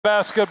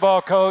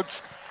Basketball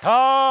coach,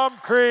 Tom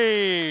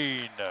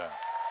Crean.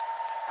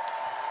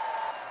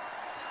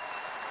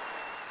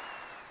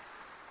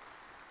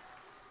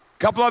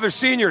 Couple other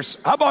seniors.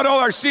 How about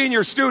all our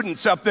senior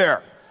students up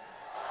there?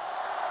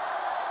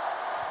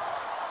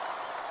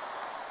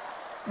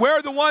 Where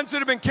are the ones that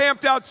have been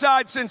camped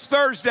outside since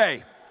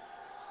Thursday?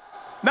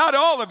 Not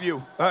all of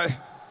you. All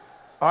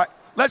right.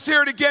 Let's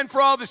hear it again for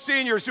all the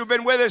seniors who've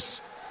been with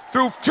us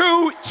through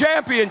 2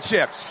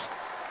 championships.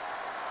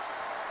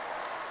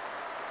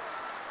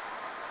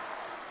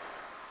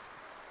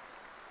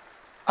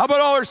 How about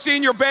all our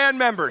senior band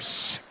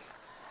members?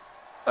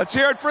 Let's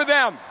hear it for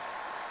them.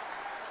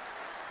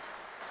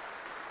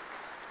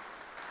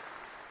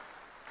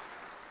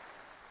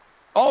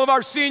 All of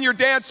our senior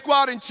dance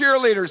squad and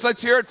cheerleaders, let's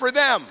hear it for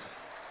them.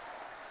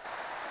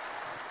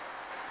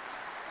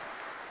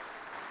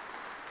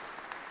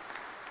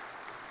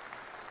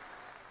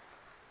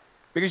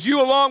 Because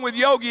you, along with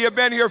Yogi, have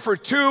been here for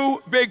 2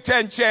 Big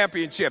Ten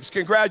championships.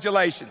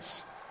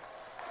 Congratulations.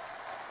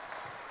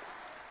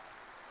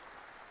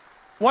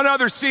 One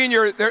other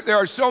senior, there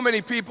are so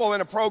many people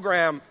in a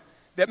program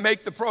that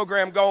make the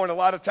program go, and a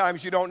lot of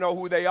times you don't know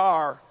who they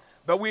are,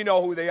 but we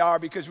know who they are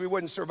because we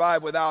wouldn't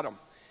survive without them.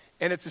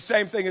 And it's the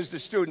same thing as the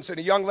students. And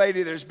a young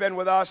lady that has been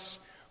with us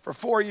for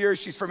 4 years,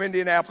 she's from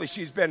Indianapolis,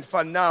 she's been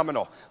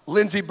phenomenal.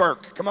 Lindsay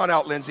Burke. Come on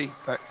out, Lindsay.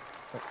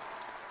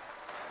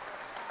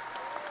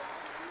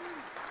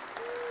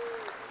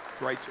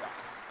 Great job.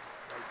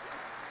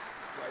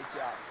 Great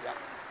job. Yep.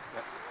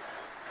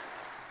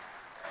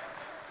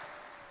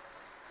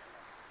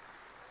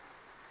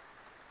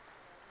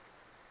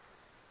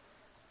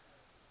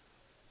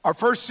 Our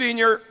first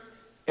senior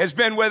has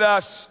been with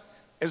us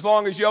as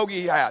long as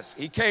Yogi has.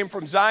 He came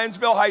from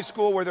Zionsville High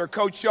School where their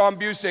coach, Sean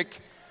Busick,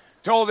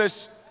 told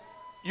us,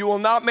 you will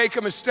not make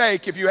a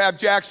mistake if you have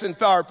Jackson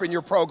Tharp in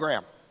your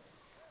program.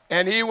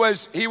 And he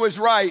was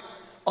right,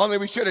 only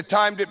we should have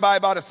timed it by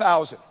about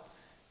 1,000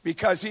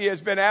 because he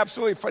has been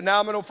absolutely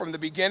phenomenal from the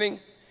beginning.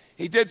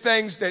 He did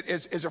things that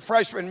as a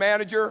freshman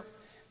manager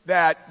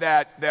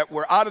that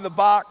were out of the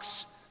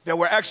box, that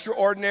were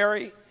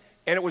extraordinary,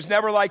 and it was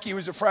never like he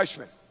was a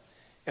freshman.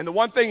 And the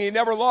one thing he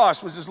never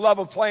lost was his love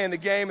of playing the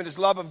game and his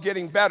love of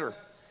getting better.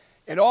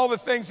 And all the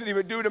things that he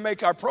would do to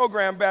make our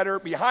program better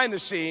behind the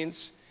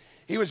scenes,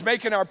 he was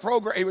making our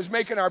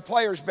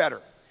players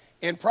better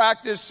in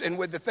practice and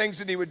with the things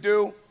that he would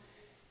do.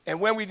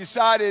 And when we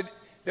decided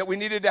that we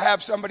needed to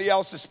have somebody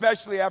else,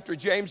 especially after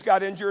James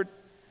got injured,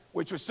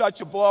 which was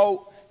such a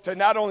blow to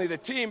not only the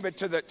team, but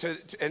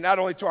and not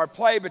only to our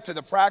play, but to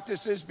the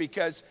practices,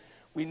 because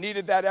we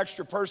needed that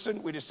extra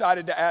person, we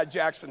decided to add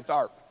Jackson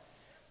Tharp.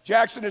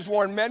 Jackson has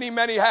worn many,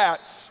 many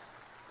hats,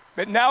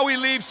 but now he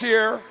leaves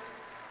here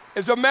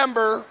as a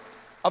member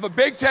of a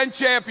Big Ten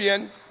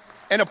champion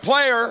and a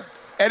player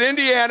at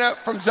Indiana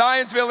from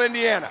Zionsville,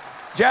 Indiana.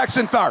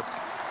 Jackson Tharp.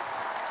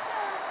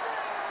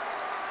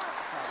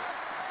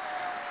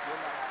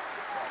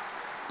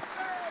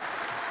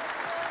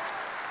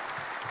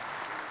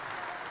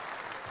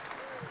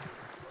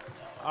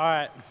 All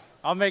right,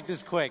 I'll make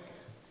this quick.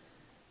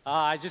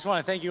 I just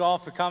want to thank you all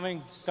for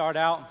coming to start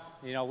out.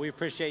 You know, we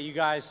appreciate you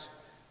guys.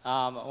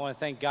 I want to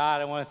thank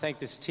God. I want to thank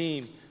this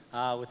team.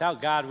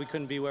 Without God, we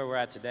couldn't be where we're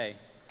at today.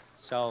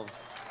 So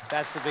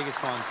that's the biggest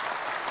one.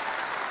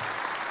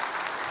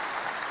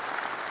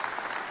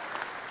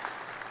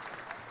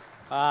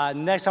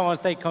 Next, I want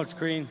to thank Coach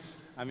Crean.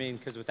 I mean,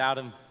 because without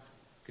him,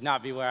 I could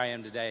not be where I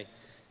am today.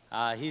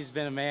 He's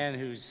been a man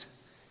who's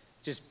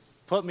just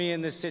put me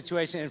in this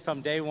situation, and from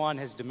day one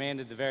has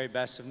demanded the very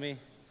best of me.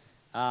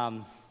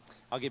 I'll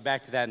get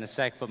back to that in a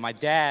sec, but my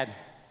dad,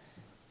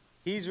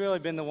 he's really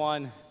been the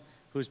one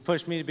who's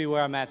pushed me to be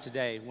where I'm at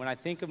today. When I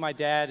think of my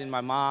dad and my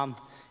mom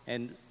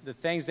and the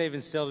things they've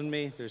instilled in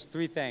me, there's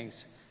 3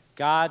 things: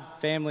 God,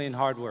 family, and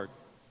hard work.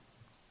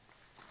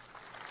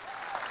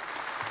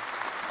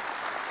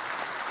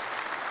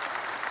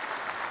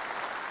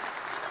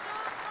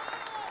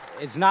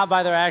 It's not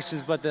by their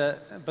actions, but the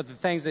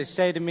things they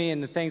say to me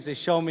and the things they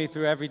show me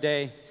through every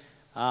day.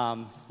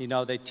 You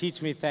know, they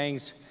teach me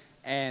things,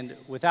 and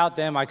without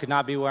them, I could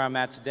not be where I'm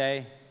at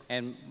today.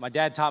 And my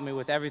dad taught me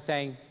with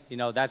everything, you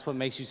know, that's what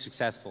makes you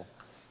successful.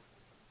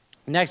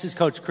 Next is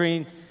Coach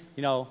Crean.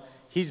 You know,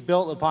 he's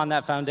built upon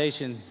that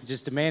foundation,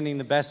 just demanding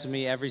the best of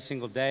me every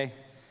single day.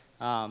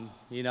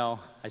 You know,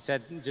 I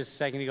said just a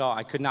second ago,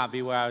 I could not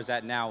be where I was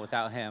at now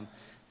without him.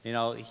 You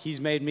know, he's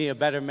made me a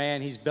better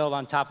man. He's built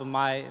on top of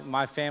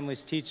my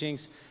family's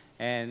teachings,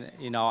 and,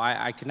 you know,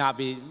 I could not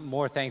be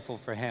more thankful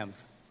for him.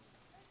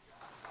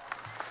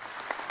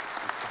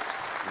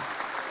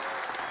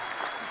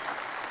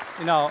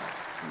 You know,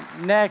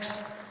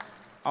 next,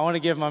 I want to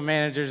give my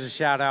managers a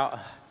shout out.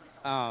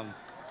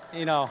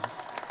 You know,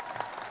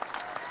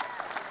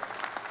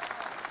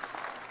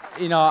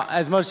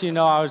 as most of you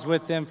know, I was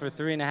with them for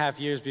 3.5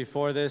 years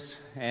before this,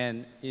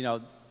 and, you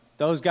know,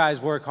 those guys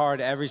work hard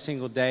every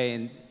single day,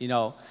 and, you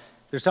know,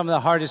 they're some of the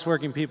hardest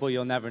working people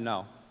you'll never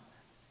know.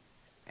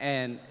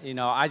 And, you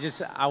know,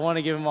 I want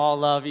to give them all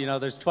love. You know,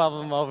 there's 12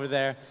 of them over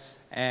there,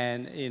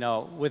 And, you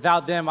know,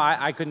 without them,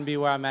 I couldn't be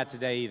where I'm at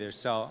today either.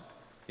 So,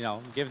 you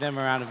know, give them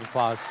a round of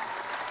applause.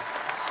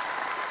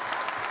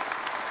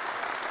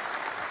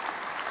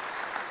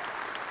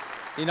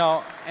 You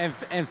know,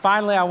 and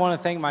finally, I want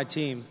to thank my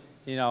team.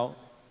 You know,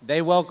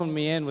 they welcomed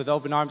me in with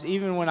open arms,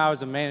 even when I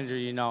was a manager,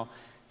 you know,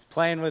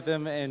 playing with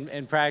them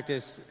in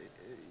practice,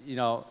 you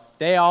know,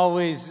 they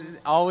always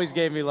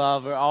gave me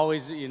love, or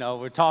always, you know,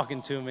 were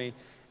talking to me,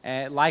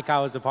 and like I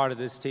was a part of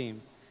this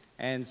team.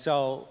 And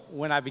so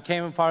when I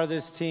became a part of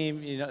this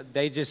team, you know,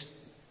 they just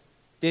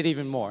did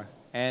even more.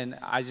 And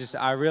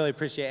I really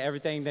appreciate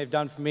everything they've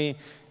done for me,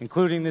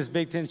 including this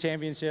Big Ten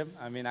championship.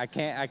 I mean, I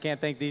can't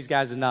thank these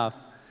guys enough.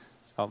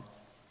 So.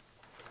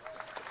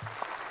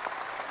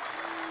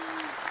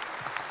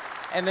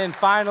 And then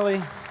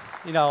finally,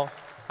 you know,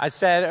 I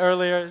said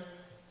earlier,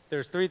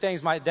 there's 3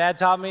 things my dad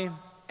taught me,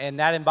 and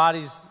that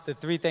embodies the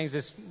 3 things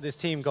this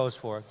team goes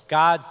for: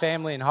 God,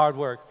 family, and hard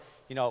work.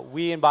 You know,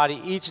 we embody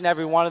each and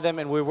every one of them,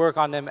 and we work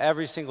on them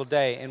every single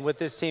day. And with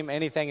this team,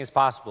 anything is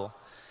possible.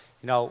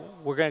 You know,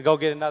 we're going to go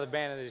get another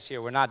banner this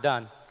year. We're not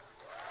done.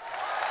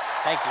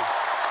 Thank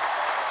you.